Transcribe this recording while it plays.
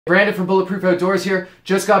Brandon from Bulletproof Outdoors here.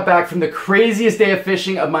 Just got back from the craziest day of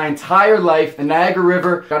fishing of my entire life, the Niagara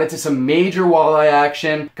River. Got into some major walleye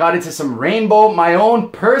action, got into some rainbow, my own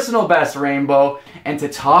personal best rainbow, and to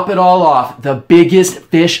top it all off, the biggest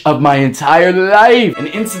fish of my entire life, an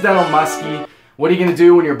incidental muskie. What are you gonna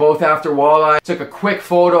do when you're both after walleye? Took a quick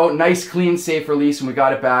photo, nice, clean, safe release, and we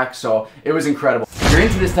got it back, so it was incredible. If you're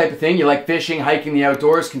into this type of thing, you like fishing, hiking, the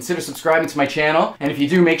outdoors, consider subscribing to my channel. And if you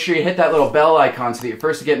do, make sure you hit that little bell icon so that you're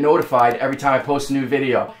first to get notified every time I post a new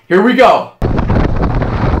video. Here we go!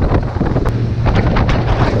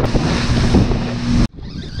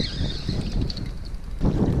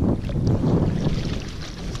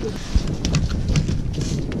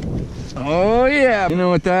 Oh yeah! You know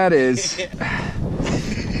what that is.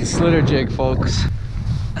 Slitter jig, folks.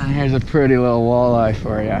 And here's a pretty little walleye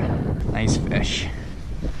for you. Nice fish.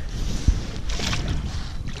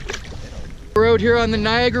 We're out here on the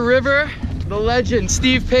Niagara River. The legend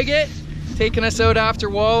Steve Piggot taking us out after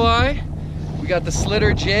walleye. We got the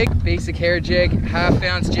slitter jig, basic hair jig,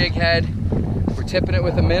 half-ounce jig head. We're tipping it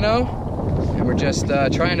with a minnow, and we're just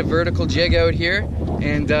trying to vertical jig out here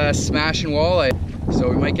and smashing walleye. So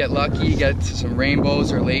we might get lucky, get some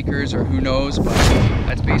rainbows or Lakers or who knows, but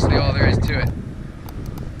that's basically all there is to it.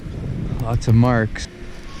 Lots of marks.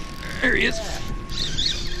 There he is.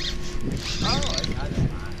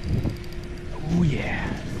 Oh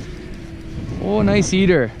yeah. Oh, nice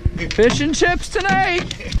eater. Fish and chips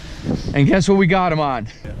tonight. And guess what we got him on?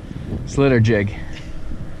 Slitter jig.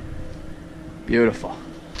 Beautiful.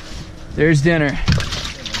 There's dinner.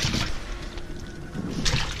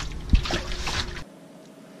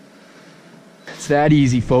 It's that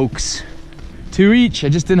easy, folks. 2 each. I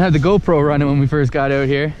just didn't have the GoPro running when we first got out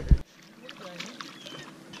here.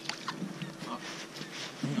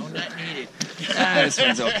 No, not needed. This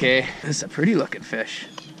one's okay. This is a pretty looking fish.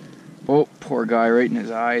 Oh, poor guy, right in his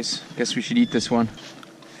eyes. Guess we should eat this one.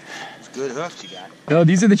 It's good hoofs you got. No,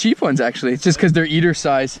 these are the cheap ones actually. It's just because they're eater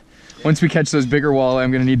size. Once we catch those bigger walleye,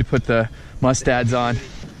 I'm gonna need to put the mustads on.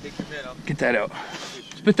 Get that out.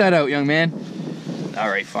 Spit that out, young man. All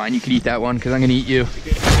right, fine. You can eat that one because I'm gonna eat you.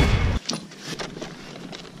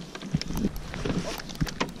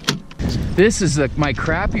 This is my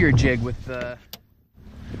crappier jig with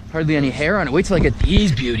hardly any hair on it. Wait till I get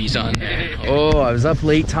these beauties on there. Oh, I was up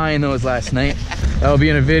late tying those last night. That'll be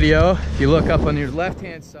in a video. If you look up on your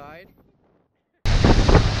left-hand side.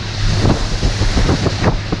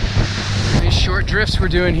 These short drifts we're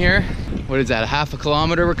doing here. What is that, a half a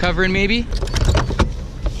kilometer we're covering maybe?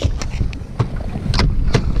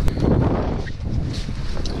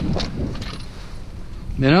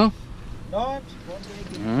 Minnow? No, all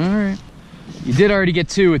right. You did already get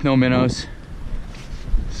 2 with no minnows.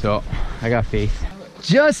 So, I got faith.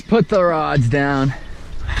 Just put the rods down.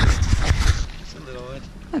 It's a little one.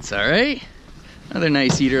 That's all right. Another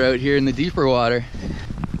nice eater out here in the deeper water.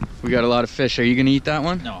 We got a lot of fish. Are you gonna eat that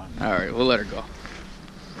one? No. All right, we'll let her go.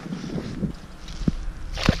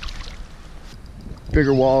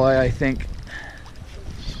 Bigger walleye, I think.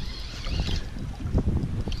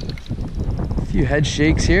 A few head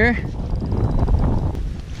shakes here.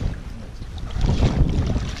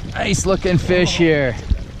 Nice looking fish here.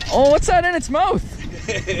 Oh, what's that in its mouth?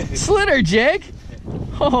 Slitter jig.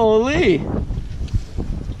 Holy.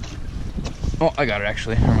 Oh, I got it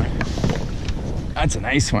actually. Never mind. That's a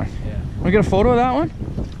nice one. Yeah. Want to get a photo of that one?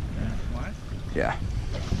 What? Yeah.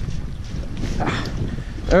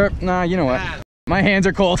 Nah, you know what? My hands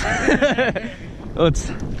are cold. Let's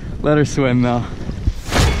let her swim though.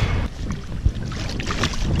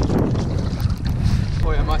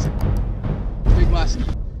 Oh yeah, musky. Big musky.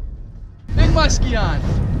 Big musky on.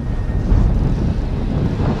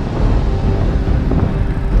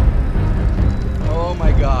 Oh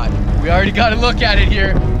my God. We already got a look at it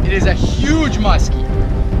here. It is a huge muskie.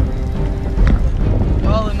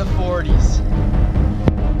 Well in the 40s.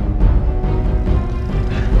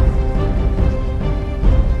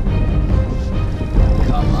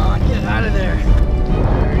 Come on, get out of there.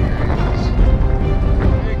 There he is.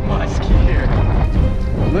 Big muskie here.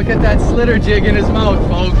 Look at that slitter jig in his mouth,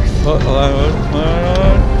 folks. Oh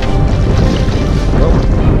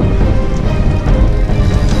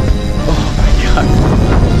my God.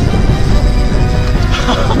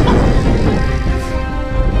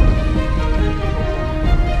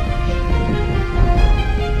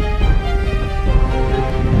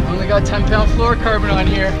 Only got 10-pound fluorocarbon on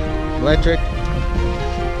here. Electric.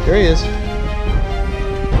 There he is.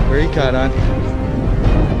 Where he caught on.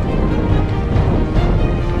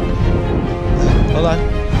 Hold on.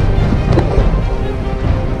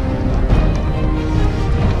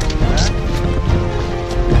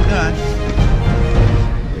 Come on.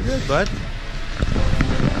 bud.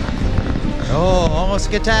 Oh, almost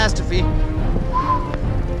a catastrophe.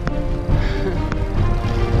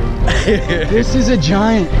 This is a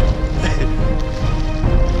giant.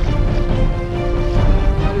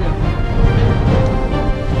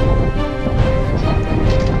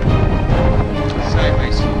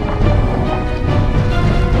 Sideways.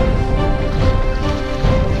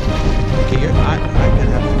 Okay, I'm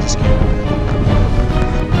gonna have to just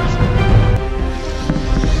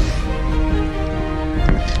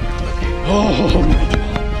Oh my God.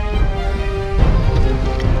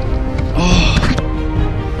 Oh.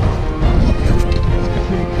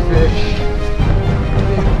 Big fish.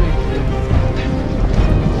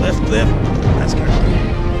 lift. That's good.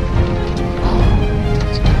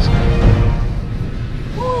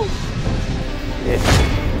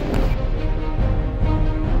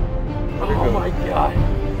 Oh my God.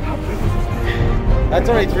 That's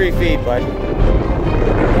only 3 feet, bud.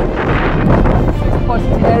 Plus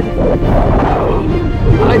 10.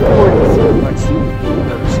 I poured so much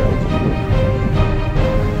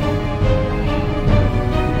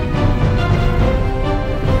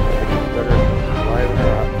Better liven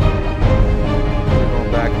her up. We're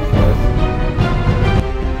going back and forth.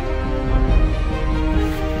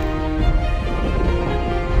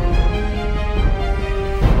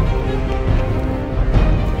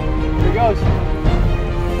 Here he goes.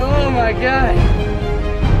 Oh my God.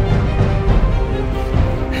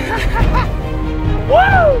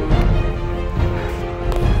 Woo!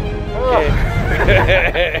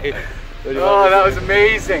 Okay. Oh, that was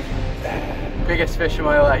amazing. Biggest fish of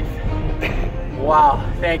my life. Wow,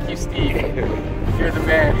 thank you, Steve. You're the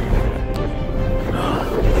man.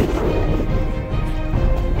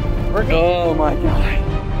 Oh my God.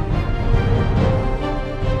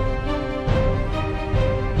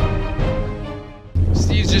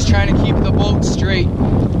 Steve's just trying to keep the boat straight.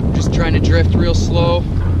 Just trying to drift real slow.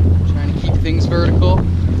 Trying to keep things vertical.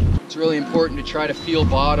 It's really important to try to feel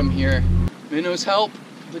bottom here. Minnows help,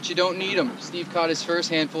 but you don't need them. Steve caught his first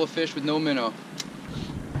handful of fish with no minnow.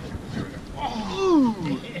 Ooh.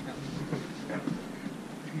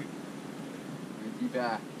 Be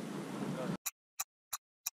back.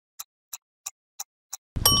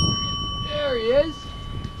 There he is.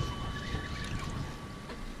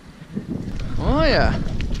 Oh yeah,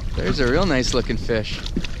 there's a real nice looking fish.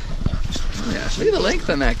 Oh yeah, look at the length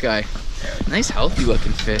on that guy. Nice healthy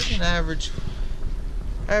looking fish. An average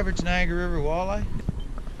Niagara River walleye.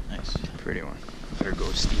 Nice. Pretty one. There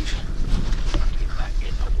goes Steve. Get back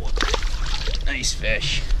in the water. Nice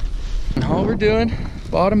fish. And all we're doing,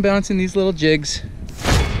 bottom bouncing these little jigs.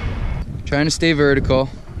 Trying to stay vertical.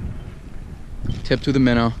 Tipped with a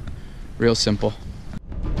minnow. Real simple.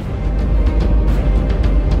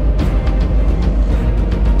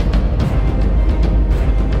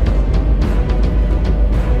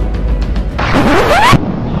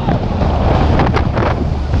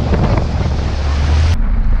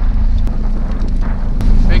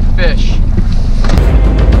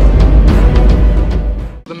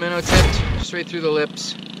 Straight through the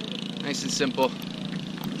lips, nice and simple.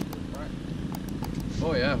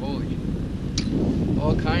 Oh yeah, holy.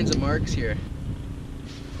 All kinds of marks here.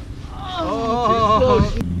 Oh,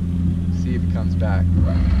 see if he comes back.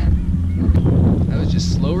 That was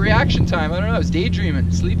just slow reaction time. I don't know, I was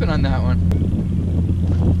daydreaming, sleeping on that one.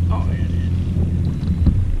 Oh,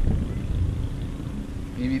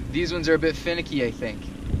 maybe these ones are a bit finicky, I think.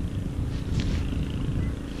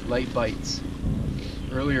 Light bites.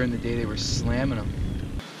 Earlier in the day, they were slamming them.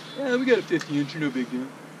 Yeah, we got a 50-incher, no big deal.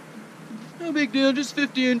 No big deal, just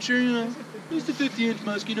 50-incher, you know. Just a 50-inch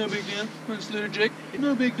musky, no big deal. On a slither jig,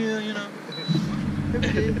 no big deal, you know.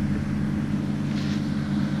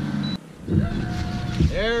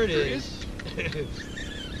 There it is.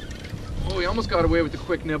 Oh, we almost got away with the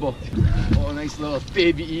quick nibble. Oh, nice little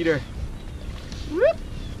baby eater. Whoop.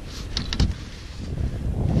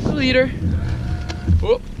 Little eater.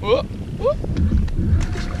 Whoop, whoop, whoop.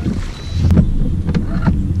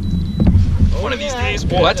 One of these days.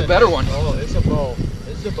 Oh, that's a better one. Oh, it's a bow.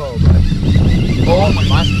 It's a bow, bud. Oh, my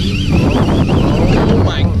musky. Oh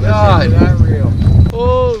my God. That real.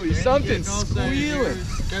 Holy, something's squealing.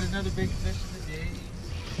 Got another big fish in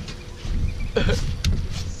the day.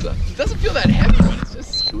 It doesn't feel that heavy, but it's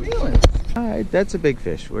just squealing. Alright, that's a big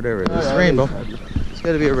fish, whatever it is. Oh, Rainbow. It's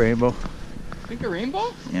got to be a rainbow. Think a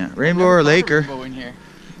rainbow? Yeah, rainbow or laker. Rainbow in here.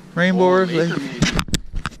 Rainbow or laker. Maybe.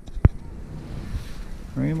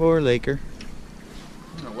 Rainbow or laker.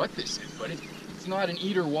 I don't know what this is, but it's not an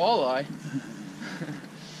eater walleye.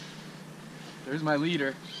 There's my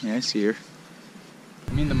leader. Yeah, I see her.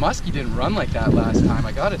 I mean, the musky didn't run like that last time.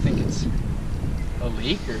 I gotta think it's a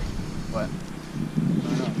laker. but I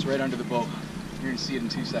don't know, it's right under the boat. You're gonna see it in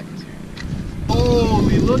 2 seconds here.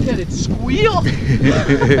 Holy, look at it squeal!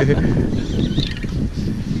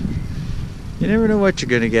 You never know what you're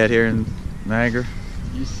gonna get here in Niagara.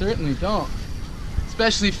 You certainly don't.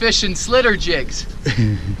 Especially fishing slitter jigs.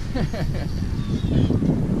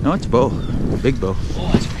 No, it's a bow. Big bow.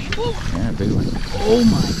 Oh, it's a rainbow? Yeah, big one. Oh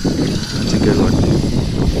my god. That's a good one.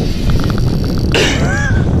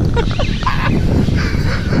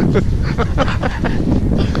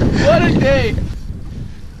 What a day!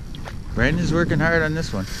 Brandon's working hard on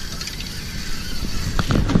this one.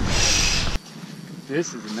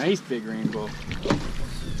 This is a nice big rainbow.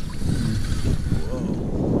 Whoa.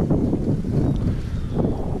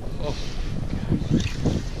 Oh.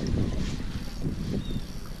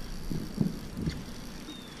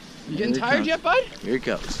 You getting tired yet, bud? Here it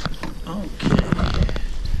goes. Okay.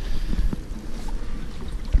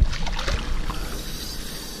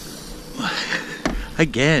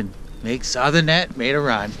 Again, saw the net, made a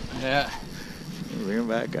run. Yeah. Bring him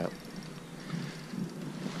back up.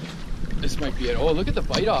 This might be it. Oh, look at the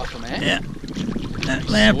bite off him, man. Yeah. That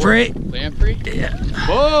lamprey. Lamprey? Yeah.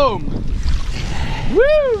 Boom!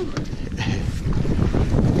 Woo!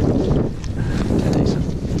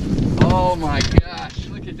 Oh my gosh,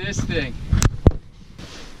 look at this thing.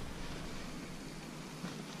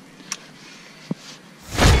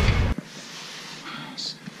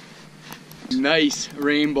 Nice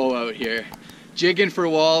rainbow out here. Jigging for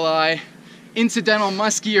walleye, incidental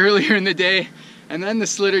musky earlier in the day, and then the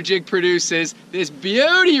slitter jig produces this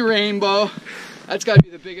beauty rainbow. That's gotta be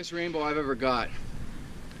the biggest rainbow I've ever got.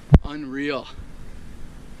 Unreal.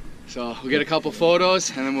 So we'll get a couple photos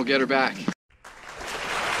and then we'll get her back.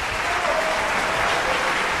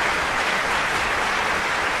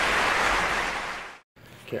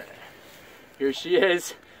 Okay, here she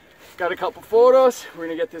is. Got a couple photos. We're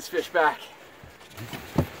gonna get this fish back.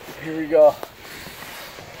 Here we go.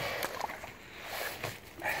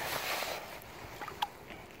 There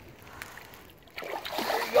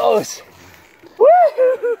he goes. Woo!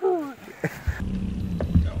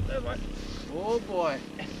 Oh boy.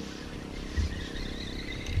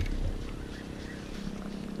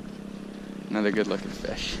 Another good looking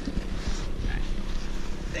fish.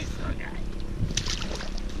 Thanks, little guy.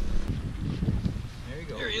 There you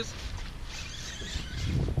go. There he is.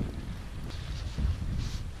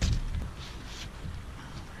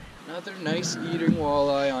 Another nice eating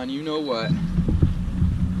walleye on you know what.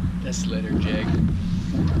 The slitter jig.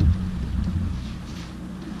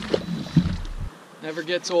 Never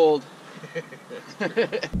gets old.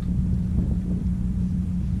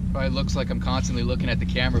 Probably looks like I'm constantly looking at the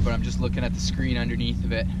camera, but I'm just looking at the screen underneath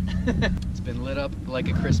of it. It's been lit up like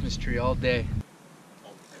a Christmas tree all day.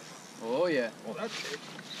 Oh yeah. Oh, that's big.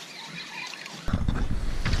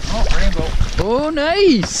 Oh, rainbow. Oh,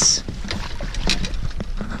 nice.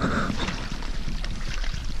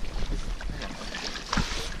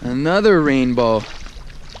 Another rainbow.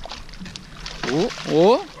 Oh,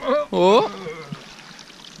 oh, oh.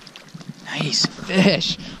 Nice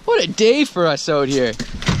fish. What a day for us out here.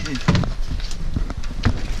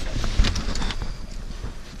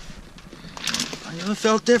 I never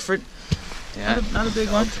felt different. Yeah. Not a big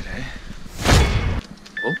one today.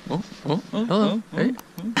 Oh, hello. Hey.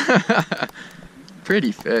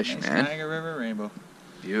 Pretty fish, nice, man. Niagara River rainbow.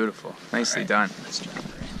 Beautiful. Nicely done. Let's drop her in.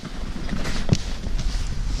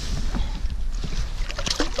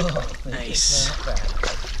 Oh, nice.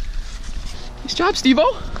 Nice job,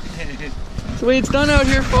 Steve-O. That's the way it's done out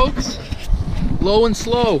here, folks. Low and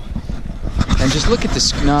slow. And just look at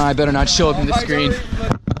this. Nah, I better not show up in the screen.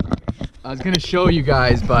 I was gonna show you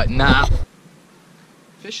guys, but nah.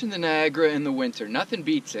 Fishing the Niagara in the winter, nothing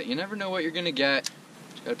beats it. You never know what you're gonna get.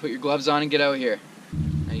 Just gotta put your gloves on and get out here.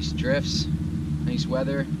 Nice drifts, nice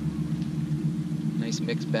weather, nice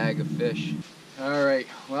mixed bag of fish. All right,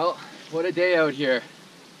 well, what a day out here.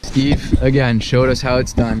 Steve, again, showed us how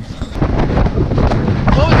it's done.